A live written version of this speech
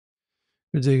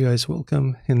Good day guys,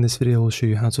 welcome. In this video I'll show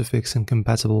you how to fix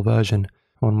incompatible version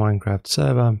on Minecraft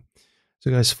server.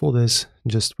 So guys, for this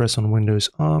just press on Windows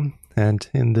R and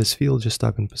in this field just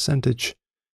type in percentage,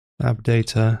 app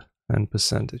data and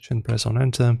percentage and press on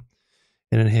enter.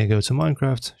 And then here go to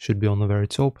Minecraft, should be on the very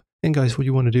top. And guys, what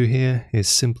you want to do here is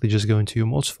simply just go into your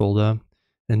mods folder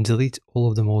and delete all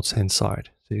of the mods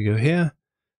inside. So you go here.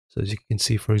 So as you can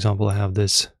see, for example, I have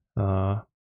this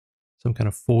some kind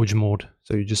of forge mod,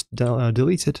 so you just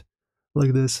delete it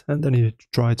like this and then you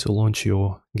try to launch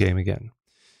your game again.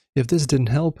 If this didn't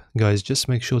help, guys, just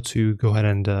make sure to go ahead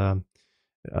and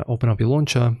open up your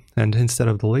launcher, and instead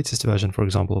of the latest version, for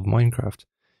example, of Minecraft,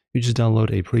 you just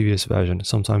download a previous version.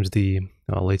 Sometimes the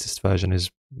latest version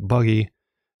is buggy,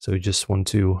 so you just want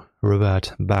to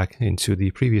revert back into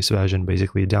the previous version,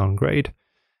 basically downgrade,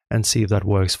 and see if that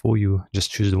works for you.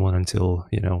 Just choose the one until,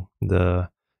 you know, the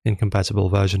incompatible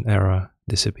version error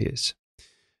disappears.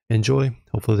 Enjoy,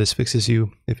 hopefully this fixes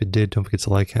you. If it did, don't forget to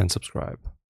like and subscribe.